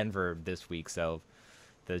was Denver this week, so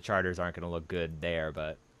the Chargers aren't going to look good there,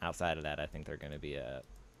 but outside of that, I think they're going to be a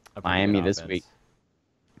Miami this week.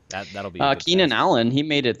 That'll be Keenan Allen. He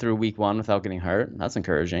made it through week 1 without getting hurt. That's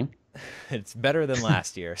encouraging. It's better than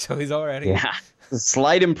last year, so he's already a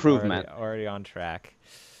slight improvement. Already on track.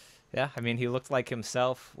 Yeah, I mean, he looked like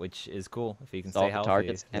himself, which is cool if he can stay healthy.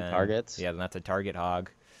 Targets. Yeah, then that's a target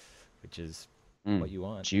hog, which is what you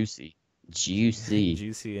want. Juicy.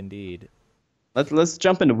 Juicy indeed. Let's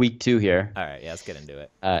jump into week 2 here. All right, yeah, let's get into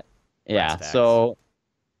it. Yeah, so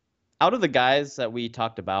out of the guys that we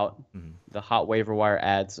talked about, the hot waiver wire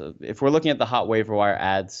ads, if we're looking at the hot waiver wire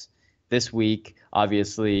ads this week,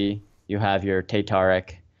 obviously you have your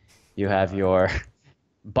Tarik, you have your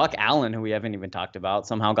Buck Allen, who we haven't even talked about,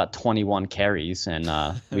 somehow got 21 carries in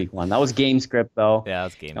week 1. That was game script, though. Yeah,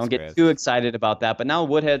 that's game Don't script. get too excited about that. But now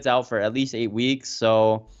Woodhead's out for at least 8 weeks,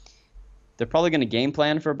 so they're probably going to game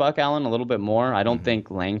plan for Buck Allen a little bit more. I don't think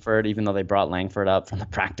Langford, even though they brought Langford up from the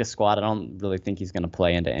practice squad, I don't really think he's going to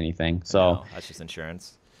play into anything. So no, that's just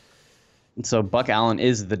insurance. So Buck Allen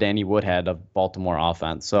is the Danny Woodhead of Baltimore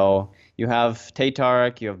offense. So you have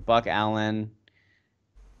Tarik, you have Buck Allen.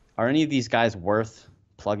 Are any of these guys worth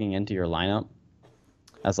plugging into your lineup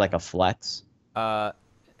as like a flex? Uh,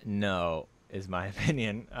 no, is my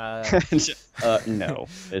opinion. No,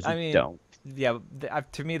 just I mean, don't. yeah,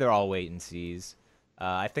 to me, they're all wait and sees.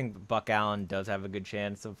 I think Buck Allen does have a good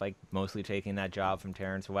chance of like mostly taking that job from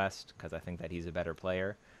Terrence West because I think that he's a better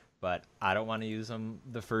player. But I don't want to use him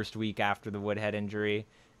the first week after the Woodhead injury,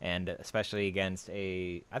 and especially against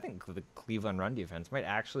I think the Cleveland run defense might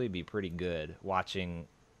actually be pretty good. Watching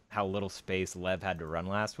how little space Lev had to run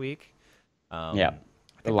last week, Yeah, I the think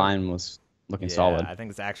they're line was looking yeah, solid. I think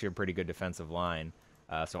it's actually a pretty good defensive line.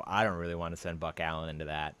 So I don't really want to send Buck Allen into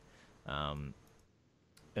that. Um,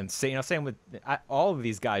 and same with all of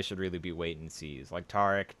these guys should really be wait and sees, like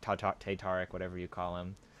Tarik, Tay Tarik, whatever you call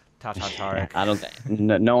him, Tarik. I don't think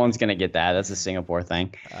no one's gonna get that. That's a Singapore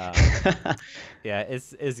thing. Yeah,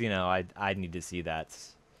 is I need to see that.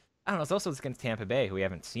 I don't know. It's also against Tampa Bay, who we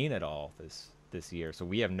haven't seen at all this year, so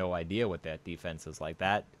we have no idea what that defense is like.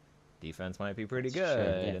 That defense might be pretty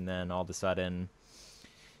good, Yeah. and then all of a sudden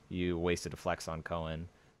you wasted a flex on Cohen.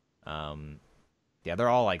 Um, yeah, they're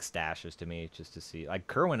all like stashes to me just to see. Like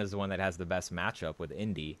Kerwin is the one that has the best matchup with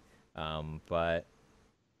Indy, but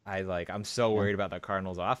I'm so Yeah. worried about the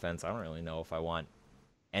Cardinals' offense. I don't really know if I want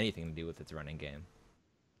anything to do with its running game.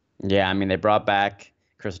 Yeah, I mean they brought back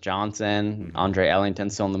Chris Johnson, Hmm. Andre Ellington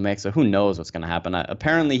still in the mix, so who knows what's gonna happen? Yeah.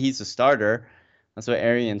 Apparently he's a starter. That's what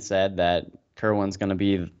Arian said, that Kerwin's gonna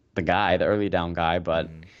be the guy, the early down guy. But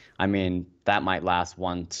Hmm. I mean that might last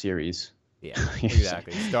one series. Yeah.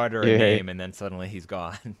 Exactly. Starter a Yeah. game, and then suddenly he's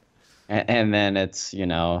gone. And then it's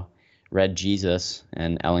Red Jesus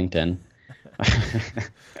and Ellington.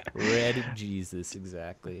 Red Jesus,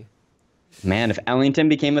 exactly. Man, if Ellington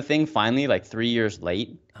became a thing finally, like 3 years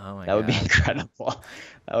late, Oh my that would be God. incredible.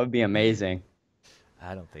 That would be amazing.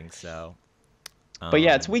 I don't think so. But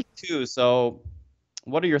yeah, it's Um, week 2, so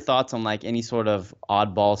what are your thoughts on like any sort of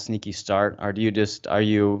oddball sneaky start? Or are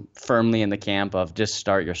you firmly in the camp of just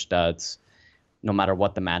start your studs no matter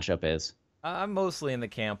what the matchup is? I'm mostly in the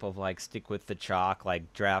camp of like stick with the chalk, like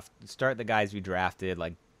start the guys we drafted,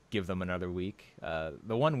 like give them another week. The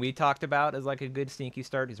one we talked about is like a good sneaky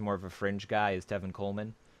start. He's more of a fringe guy, is Tevin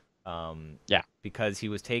Coleman, um, Yeah. because he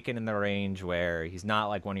was taken in the range where he's not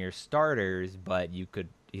like one of your starters, but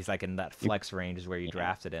he's like in that You, flex range is where you yeah.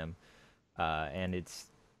 drafted him, and it's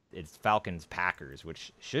Falcons Packers,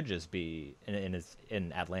 which should just be it's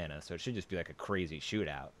in Atlanta, so it should just be like a crazy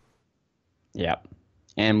shootout. Yeah.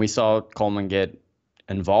 And we saw Coleman get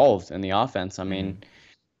involved in the offense. I Hmm. mean,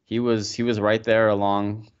 he was right there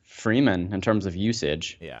along Freeman in terms of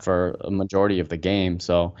usage Yeah. for a majority of the game.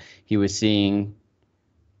 So he was seeing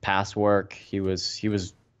pass work. He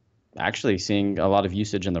was actually seeing a lot of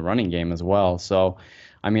usage in the running game as well. So,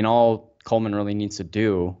 I mean, all Coleman really needs to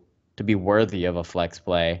do to be worthy of a flex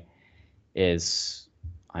play is,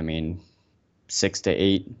 I mean, 6 to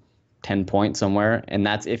 8, 10 points somewhere, and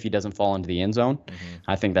that's if he doesn't fall into the end zone. Hmm.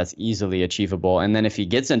 I think that's easily achievable. And then if he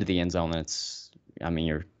gets into the end zone, I mean,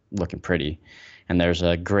 you're looking pretty. And there's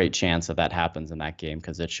a great chance that that happens in that game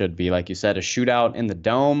because it should be, like you said, a shootout in the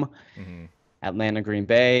dome, Hmm. Atlanta, Green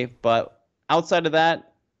Bay. But outside of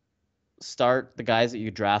that, start the guys that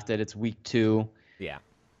you drafted. It's week 2. Yeah.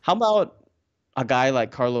 How about a guy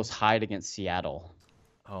like Carlos Hyde against Seattle?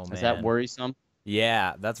 Oh Is that man. worrisome?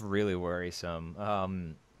 Yeah, that's really worrisome.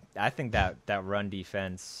 I think that run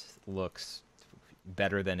defense looks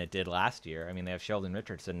better than it did last year. I mean, they have Sheldon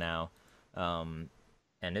Richardson now, um,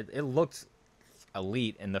 and it looked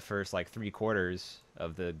elite in the first like 3 quarters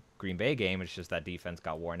of the Green Bay game. It's just that defense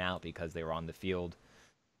got worn out because they were on the field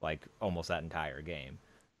like almost that entire game.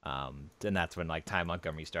 And that's when like Ty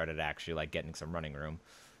Montgomery started actually like getting some running room.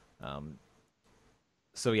 Um,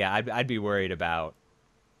 so yeah, I'd be worried about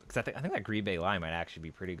because I think that Green Bay line might actually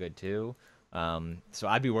be pretty good too. So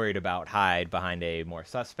I'd be worried about Hyde behind a more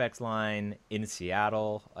suspects line in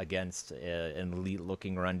Seattle against an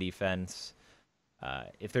elite-looking run defense.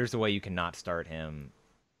 If there's a way you cannot start him,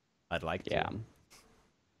 I'd like to. Yeah.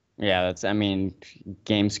 Yeah, that's, I mean,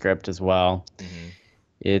 game script as well. Hmm.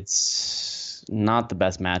 It's not the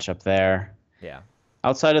best matchup there. Yeah.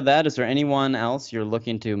 Outside of that, is there anyone else you're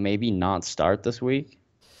looking to maybe not start this week?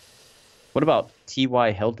 What about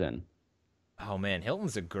T.Y. Hilton? Oh man,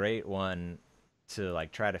 Hilton's a great one to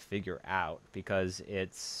like try to figure out because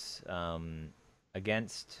it's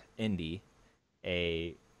against Indy,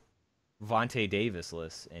 a Vontae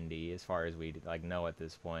Davis-less Indy, as far as we like know at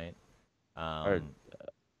this point. Or Um,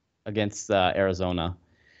 against Arizona?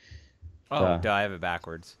 oh, The duh, I have it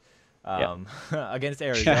backwards. Yeah. Against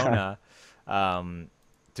Arizona, um,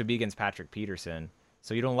 to be against Patrick Peterson.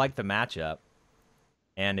 So you don't like the matchup.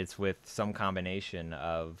 and it's with some combination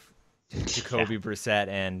of Yeah. Jacoby Brissett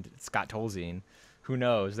and Scott Tolzien. Who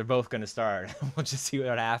knows? They're both going to start. We'll just see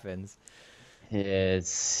what happens.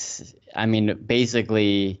 I mean,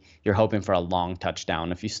 basically, you're hoping for a long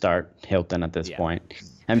touchdown if you start Hilton at this Yeah, point.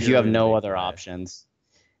 And if you have purely the no big other play. options,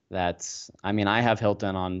 I mean, I have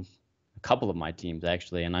Hilton on a couple of my teams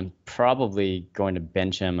actually, and I'm probably going to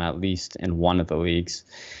bench him at least in one of the leagues.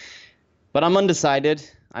 But I'm undecided.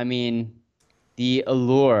 I mean, the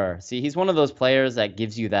allure. See, he's one of those players that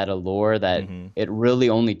gives you that allure that Mm-hmm. it really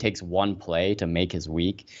only takes one play to make his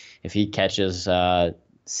week. If he catches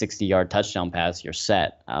 60-yard touchdown pass, you're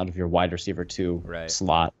set out of your wide receiver 2 Right.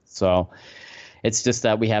 slot. So it's just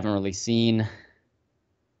that we haven't really seen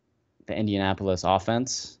the Indianapolis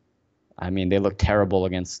offense. I mean, they look terrible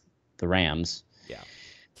against the Rams. Yeah.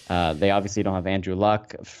 They obviously don't have Andrew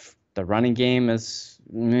Luck. The running game is,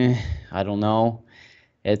 I don't know.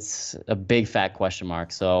 It's a big fat question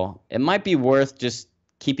mark. So it might be worth just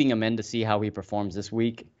keeping him in to see how he performs this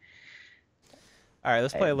week. All right,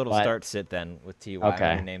 let's play a little But start sit then with Ty. I'm okay,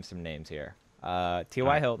 gonna name some names here. all Ty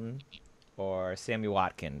right, Hilton or Sammy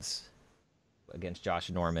Watkins against Josh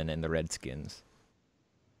Norman and the Redskins.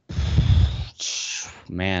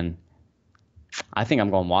 man. I think I'm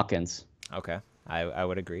going Watkins. Okay, I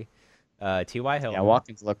would agree. Ty Yeah, Hilton.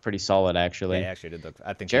 Watkins looked pretty solid Yeah, he actually. actually did look.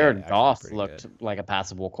 I think they Jared actually looked Goff pretty looked good. like a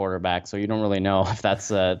passable quarterback, so you don't really know if that's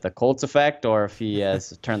the Colts effect or if he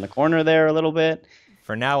has turned the corner there a little bit.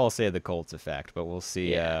 For now, I'll say the Colts effect, but we'll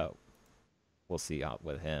see. Yeah. We'll see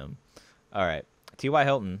with him. All right, T.Y.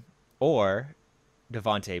 Hilton or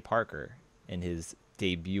Devontae Parker in his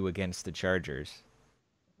debut against the Chargers.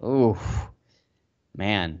 Ooh,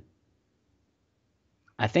 man.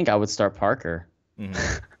 I think I would start Parker. Hmm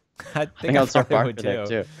I I think think I I would start probably would Parker there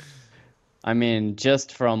too. too. I mean,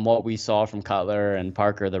 just from what we saw from Cutler and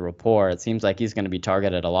Parker, the report, it seems like he's going to be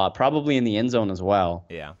targeted a lot, probably in the end zone as well.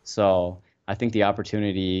 Yeah. So I think the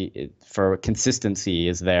opportunity for consistency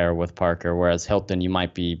is there with Parker, whereas Hilton, you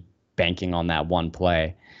might be banking on that one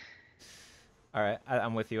play. All right,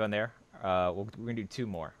 I'm with you on there. We're gonna do two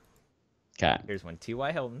more. Okay. Here's one: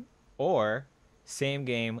 T.Y. Hilton or same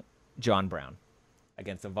game John Brown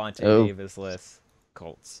against Avante Oh, Davis-less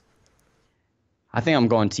Colts. I think I'm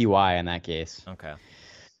going TY in that case. Okay.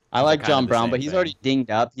 I Seems like like kind of John the Brown, but same he's thing. already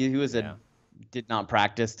dinged up. He was Yeah. did not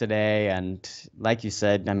practice today, and like you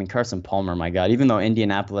said, I mean Carson Palmer, my God, even though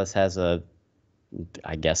Indianapolis has a,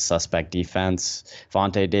 I guess, suspect defense,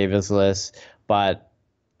 Vontae Davis-less, but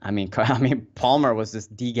I mean, I mean Palmer was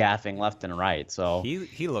just degaffing left and right. So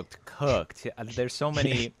He looked cooked. There's so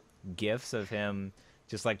many gifs of him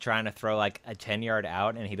just like trying to throw like a 10-yard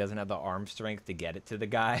out and he doesn't have the arm strength to get it to the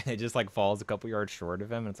guy. It just like falls a couple yards short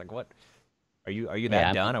of him and it's like, "What? Are you that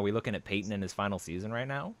yeah, done? Are we looking at Peyton in his final season right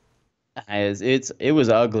now?" it was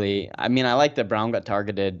ugly. I mean, I like that Brown got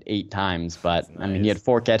targeted 8 times, That's but I mean, he had nice.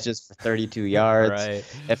 4 catches for 32 yards. Right.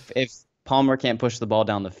 If Palmer can't push the ball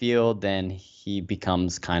down the field, then he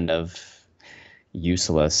becomes kind of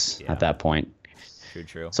useless at Yeah. that point. True,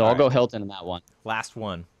 true. So All I'll right. go Hilton in that one. Last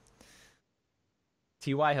one.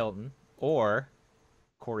 T.Y. Hilton or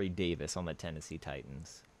Corey Davis on the Tennessee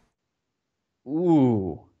Titans.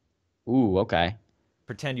 Ooh, ooh, okay.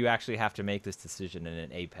 Pretend you actually have to make this decision in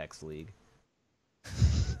an Apex league.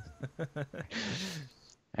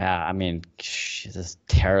 Yeah, I mean, this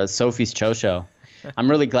is Sophie's Cho. I'm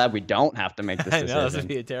really glad we don't have to make this I know this would decision.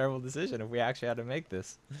 be a terrible decision if we actually had to make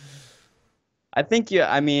this. I think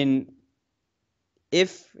I mean,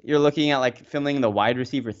 if you're looking at like filling the wide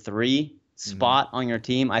receiver 3 Hmm spot on your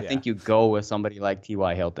team, I Yeah. think you go with somebody like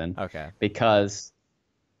T.Y. Hilton Okay. because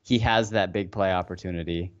he has that big play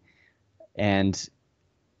opportunity. And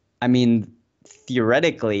I mean,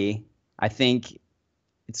 theoretically, I think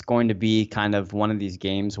it's going to be kind of one of these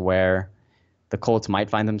games where the Colts might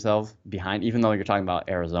find themselves behind, even though you're talking about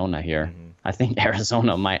Arizona here. hmm I think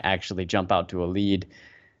Arizona might actually jump out to a lead.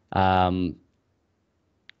 Um,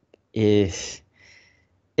 is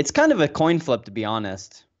it's kind of a coin flip, to be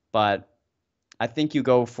honest, but I think you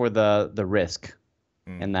go for the risk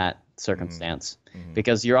in that hmm circumstance hmm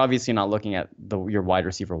because you're obviously not looking at your wide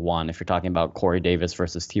receiver 1 if you're talking about Corey Davis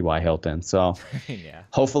versus T.Y. Hilton. So Yeah.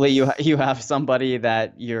 hopefully you have somebody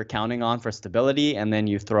that you're counting on for stability, and then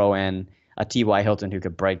you throw in a T.Y. Hilton who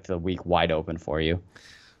could break the week wide open for you.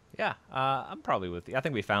 Yeah. I'm probably with you. I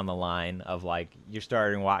think we found the line of like you're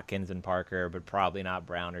starting Watkins and Parker, but probably not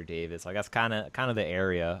Brown or Davis. Like that's kind of the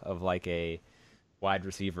area of like a wide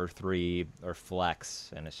receiver 3 or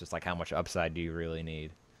flex, and it's just like how much upside do you really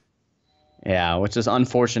need? Yeah, which is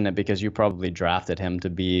unfortunate because you probably drafted him to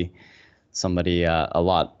be somebody a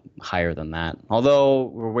lot higher than that. Although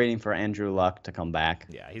we're waiting for Andrew Luck to come back.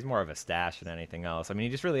 Yeah, he's more of a stash than anything else. I mean,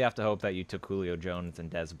 you just really have to hope that you took Julio Jones and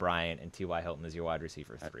Des Bryant and T.Y. Hilton as your wide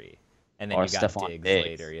receiver 3. And then Or you got Stefon Diggs Diggs.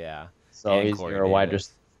 later, yeah. So And he's Corey your wide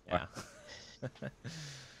Davis. receiver.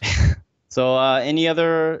 Yeah. So any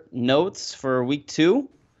other notes for week 2?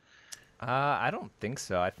 I don't think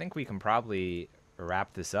so. I think we can probably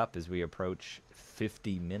wrap this up as we approach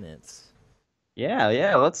 50 minutes.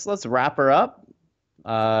 Yeah. Let's wrap her up.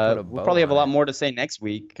 a We'll bow probably have a on lot it. more to say next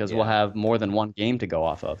week because we'll Yeah. have more than one game to go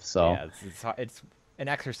off of. So Yeah, it's an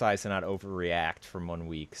exercise to not overreact from 1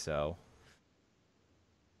 week, so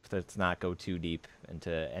let's not go too deep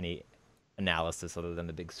into any analysis other than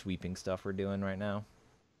the big sweeping stuff we're doing right now.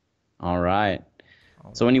 all right.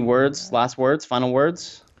 So any words, last words, final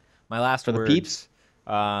words? My last For the words. peeps?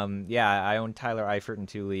 Yeah, I own Tyler Eifert in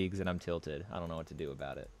 2 leagues, and I'm tilted. I don't know what to do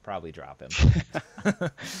about it. Probably drop him.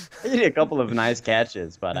 He did a couple of nice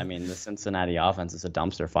catches, but I mean the Cincinnati offense is a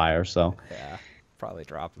dumpster fire. So Yeah, probably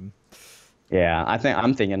drop him. yeah,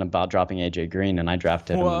 I'm thinking about dropping AJ Green, and I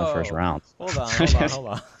drafted him in the first Whoa. round. Hold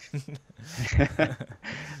on.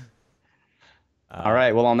 All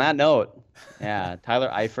right. Well, on that note, yeah, Tyler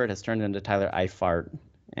Eifert has turned into Tyler Eifert,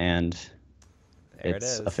 and There it it's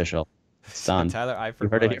is. official. It's done. Tyler You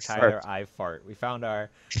Eifert, heard it or here Tyler first. Eifert. We found our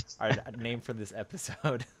name for this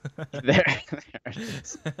episode. There it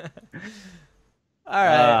is. All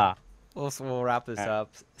right. Ah, We'll wrap this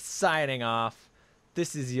up. Signing off.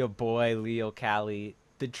 This is your boy, Leo Cali,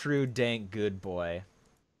 the true dank good boy.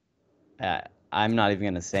 I'm not even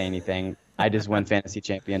gonna say anything. I just win fantasy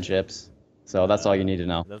championships, so that's all you need to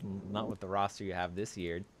know. Not with the roster you have this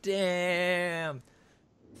year. Damn.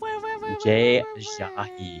 Jay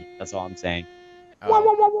Ajayi. That's all I'm saying.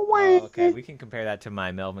 Oh, okay, we can compare that to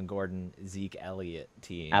my Melvin Gordon, Zeke Elliott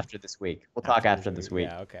team. After this week, we'll talk after this week.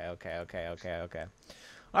 Yeah, okay.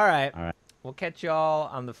 All right. All right. We'll catch y'all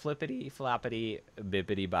on the flippity, floppity,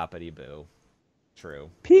 bippity, boppity, boo. True.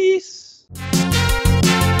 Peace.